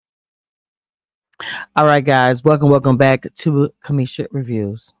All right, guys, welcome back to Kamisha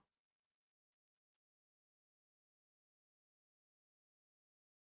Reviews.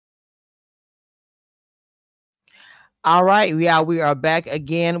 All right, we are back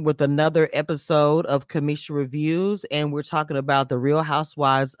again with another episode of Kamisha Reviews, and we're talking about the Real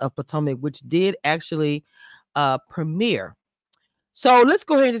Housewives of Potomac, which did actually premiere. So let's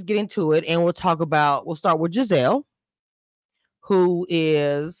go ahead and just get into it, and we'll start with Giselle, who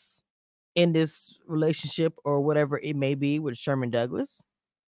is in this relationship or whatever it may be with Sherman Douglas.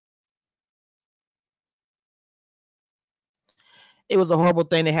 It was a horrible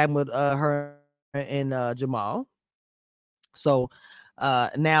thing that happened with her and Jamal. So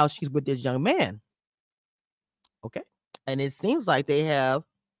now she's with this young man. Okay. And it seems like they have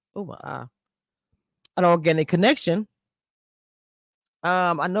an organic connection.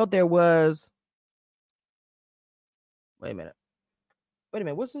 I know there was wait a minute. Wait a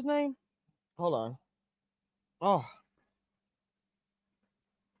minute. What's his name? Hold on. Oh,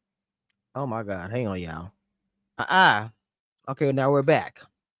 oh my God. Hang on, y'all. Okay, now we're back.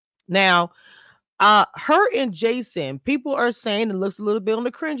 Now, her and Jason, people are saying it looks a little bit on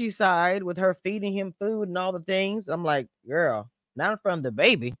the cringy side with her feeding him food and all the things. I'm like, girl, not in front of the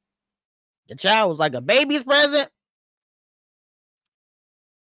baby. The child was like a baby's present.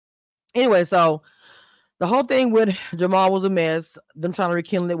 Anyway, so the whole thing with Jamal was a mess. Them trying to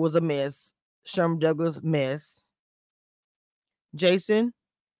rekindle it was a mess. Sherman Douglas mess. Jason,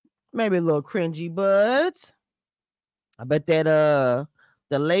 maybe a little cringy, but I bet that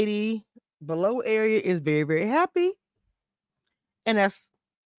the lady below area is very, very happy. And that's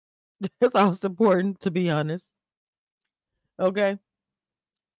also important, to be honest. Okay.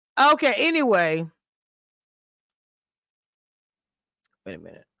 Okay, anyway. Wait a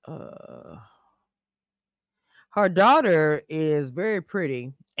minute. Her daughter is very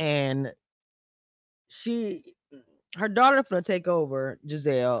pretty, and she her daughter's gonna take over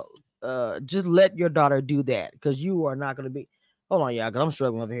Giselle. Just let your daughter do that because you are not gonna be. Hold on, y'all, because I'm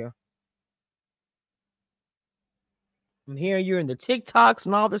struggling over here. I'm hearing you're in the TikToks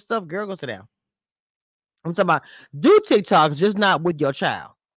and all this stuff. Girl, go sit down. I'm talking about do TikToks, just not with your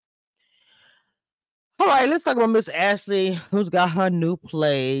child. All right, let's talk about Miss Ashley, who's got her new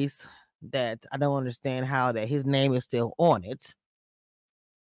place that I don't understand how that his name is still on it.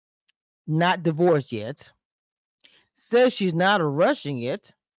 Not divorced yet. Says she's not rushing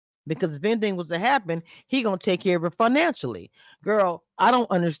it because if anything was to happen, he gonna take care of her financially. Girl, I don't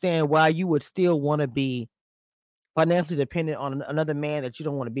understand why you would still want to be financially dependent on another man that you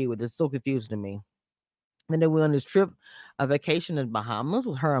don't want to be with. It's so confusing to me. And then we're on this trip, a vacation in Bahamas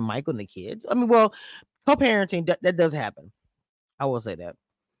with her and Michael and the kids. I mean, well, co-parenting that does happen. I will say that,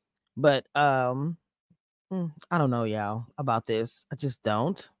 but I don't know, y'all, about this. I just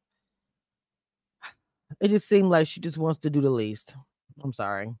don't. It just seemed like she just wants to do the least. I'm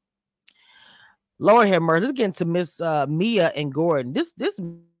sorry. Lord have mercy. Let's get into Miss Mia and Gordon. This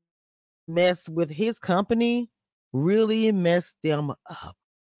mess with his company really messed them up.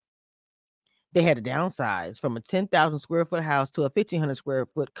 They had to downsize from a 10,000 square foot house to a 1,500 square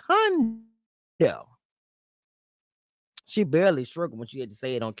foot condo. She barely struggled when she had to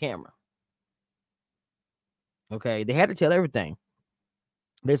say it on camera. Okay, they had to tell everything.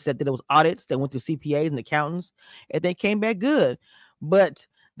 They said that it was audits. They went through CPAs and accountants, and they came back good. But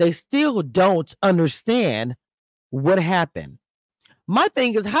they still don't understand what happened. My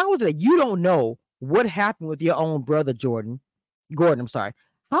thing is, how is it that you don't know what happened with your own brother, Gordon, I'm sorry.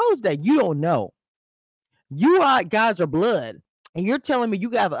 How is that you don't know? You guys are blood, and you're telling me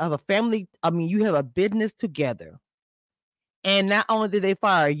you have a family. I mean, you have a business together. And not only did they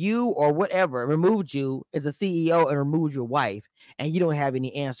fire you or whatever, removed you as a CEO and removed your wife, and you don't have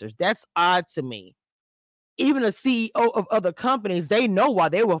any answers. That's odd to me. Even a CEO of other companies, they know why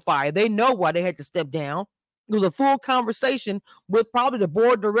they were fired. They know why they had to step down. It was a full conversation with probably the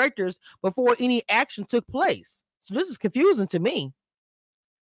board of directors before any action took place. So this is confusing to me.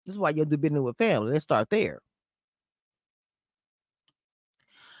 This is why you do business with family. Let's start there.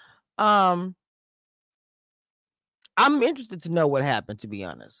 Um, I'm interested to know what happened, to be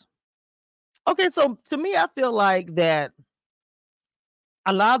honest. Okay, so to me, I feel like that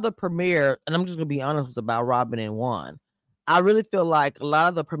a lot of the premiere, and I'm just gonna be honest, was about Robin and Juan. I really feel like a lot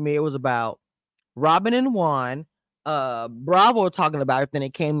of the premiere was about Robin and Juan. Bravo talking about it, then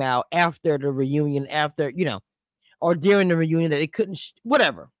it came out after the reunion, after or during the reunion that it couldn't,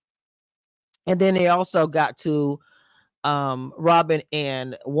 whatever. And then they also got to Robin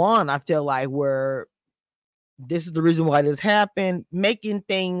and Juan. I feel like where this is the reason why this happened, making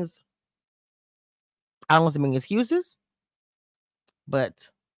things. I don't want to make excuses, but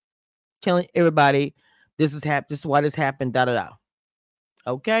telling everybody this is why this happened, da da da.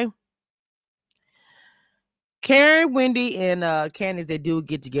 Okay. Karen, Wendy, and Candace, they do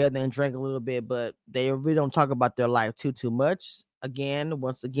get together and drink a little bit, but they really don't talk about their life too much.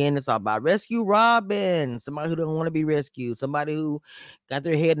 Once again, it's all about rescue Robin. Somebody who don't want to be rescued, somebody who got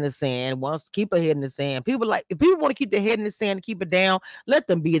their head in the sand, wants to keep a head in the sand. If people want to keep their head in the sand and keep it down, let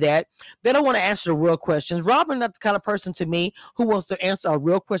them be that. They don't want to answer real questions. Robin, not the kind of person to me who wants to answer a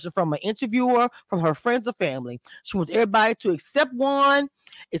real question from an interviewer, from her friends or family. She wants everybody to accept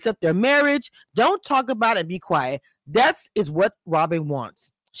their marriage. Don't talk about it and be quiet. Is what Robin wants.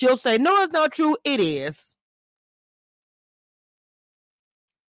 She'll say, no, it's not true. It is.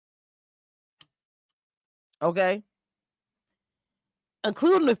 Okay.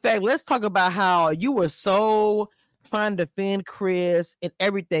 Including the fact, let's talk about how you were so trying to defend Chris and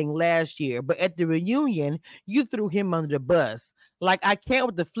everything last year, but at the reunion, you threw him under the bus. Like, I can't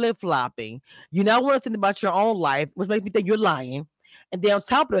with the flip flopping. You now want to think about your own life, which makes me think you're lying. And then on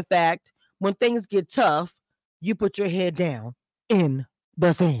top of the fact, when things get tough, you put your head down in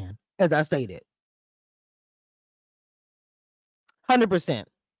the sand, as I stated. 100%.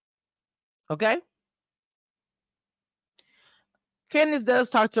 Okay? Candace does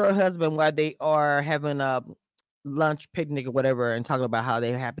talk to her husband while they are having a lunch, picnic, or whatever, and talking about how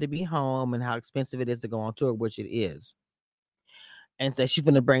they're happy to be home and how expensive it is to go on tour, which it is. And says she's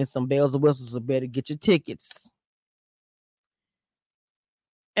going to bring some bells and whistles, so better get your tickets.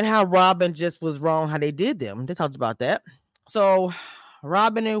 And how Robin just was wrong how they did them. They talked about that. So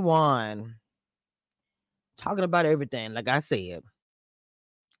Robin and Juan talking about everything. Like I said,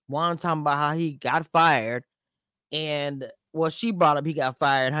 Juan talking about how he got fired, and she brought up he got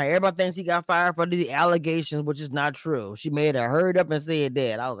fired. How everybody thinks he got fired for the allegations, which is not true. She made her hurry up and said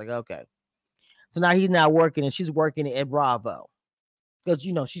that. I was like, okay. So now he's not working, and she's working at Bravo because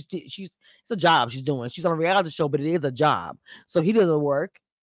she's it's a job she's doing. She's on a reality show, but it is a job. So he doesn't work,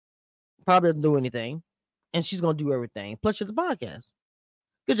 probably doesn't do anything, and she's gonna do everything. Plus, she's a podcast.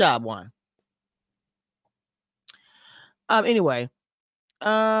 Good job, Juan. Anyway,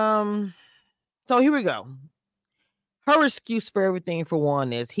 so here we go. Her excuse for everything for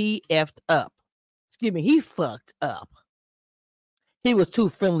one is he effed up. Excuse me, he fucked up. He was too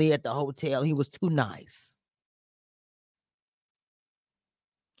friendly at the hotel. He was too nice.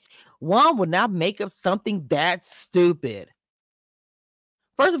 Juan would not make up something that stupid.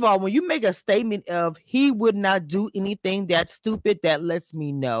 First of all, when you make a statement of he would not do anything that stupid, that lets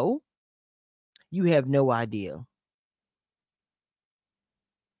me know you have no idea.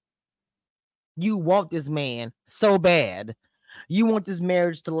 You want this man so bad. You want this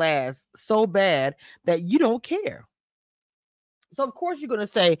marriage to last so bad that you don't care. So, of course, you're going to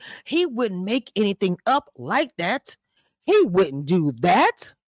say he wouldn't make anything up like that. He wouldn't do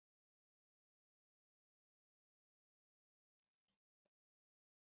that.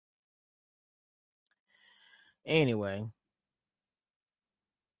 Anyway.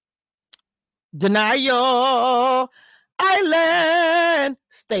 Denial Island.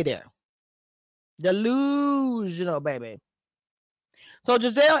 Stay there. Delusional, baby. So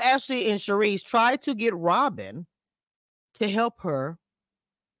Giselle, Ashley, and Charisse tried to get Robin to help her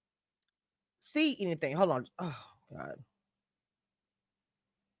see anything. Hold on. Oh, God.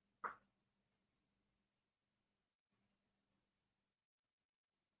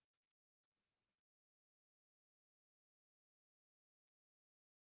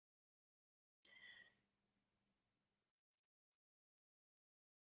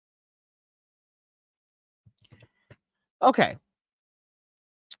 Okay.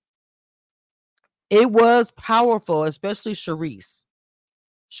 It was powerful, especially Charisse.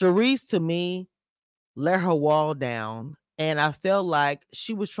 Charisse, to me, let her wall down. And I felt like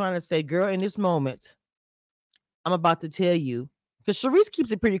she was trying to say, girl, in this moment, I'm about to tell you. Because Charisse keeps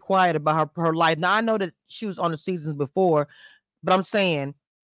it pretty quiet about her life. Now, I know that she was on the seasons before, but I'm saying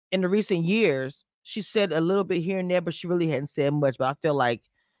in the recent years, she said a little bit here and there, but she really hadn't said much. But I feel like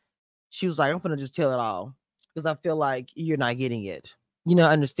she was like, I'm going to just tell it all. Because I feel like you're not getting it.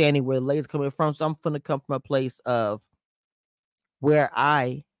 Understanding where the lady's coming from. So I'm going to come from a place of where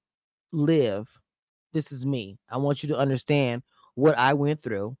I live. This is me. I want you to understand what I went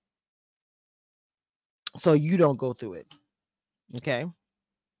through so you don't go through it. Okay?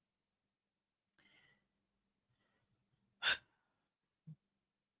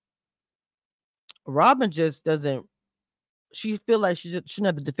 Robin just doesn't, she feel like she shouldn't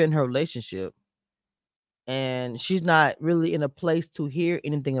have to defend her relationship. And she's not really in a place to hear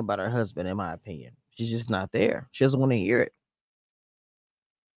anything about her husband, in my opinion. She's just not there. She doesn't want to hear it.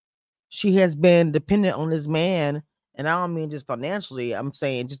 She has been dependent on this man And I don't mean just financially. I'm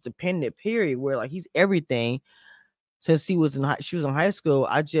saying just dependent. Period. Where like he's everything since she was in high school.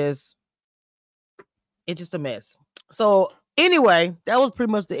 It's just a mess. So anyway, that was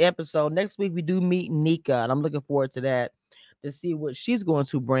pretty much the episode. Next week we do meet Nika, and I'm looking forward to that to see what she's going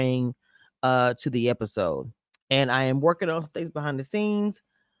to bring to the episode. And I am working on things behind the scenes.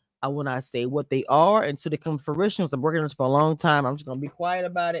 I will not say what they are until they come to fruition. So I'm working on this for a long time. I'm just gonna be quiet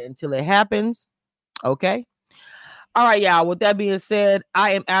about it until it happens. Okay. All right, y'all. With that being said,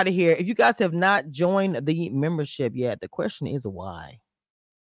 I am out of here. If you guys have not joined the membership yet, the question is why?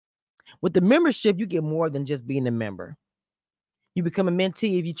 With the membership, you get more than just being a member. You become a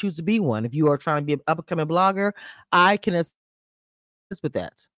mentee if you choose to be one. If you are trying to be an up-and-coming blogger, I can assist with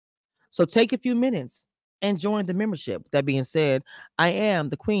that. So take a few minutes and join the membership. That being said, I am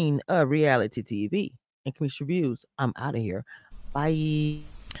the queen of reality TV and Kamisha Reviews. I'm out of here. Bye.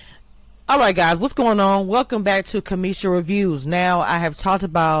 All right, guys, what's going on? Welcome back to Kamisha Reviews. Now, I have talked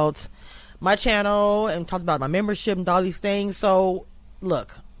about my channel and talked about my membership and all these things. So,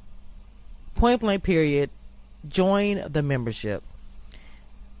 look, point blank period, join the membership.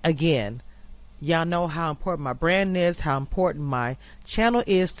 Again, y'all know how important my brand is, how important my channel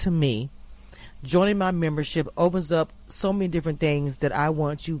is to me. Joining my membership opens up so many different things that I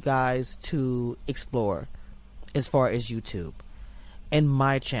want you guys to explore as far as YouTube and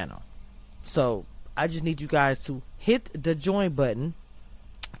my channel. So I just need you guys to hit the join button,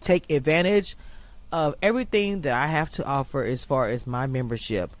 take advantage of everything that I have to offer as far as my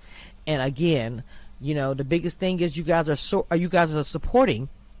membership. And again, you know, the biggest thing is you guys are supporting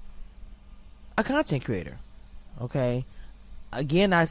a content creator. Okay. Again, I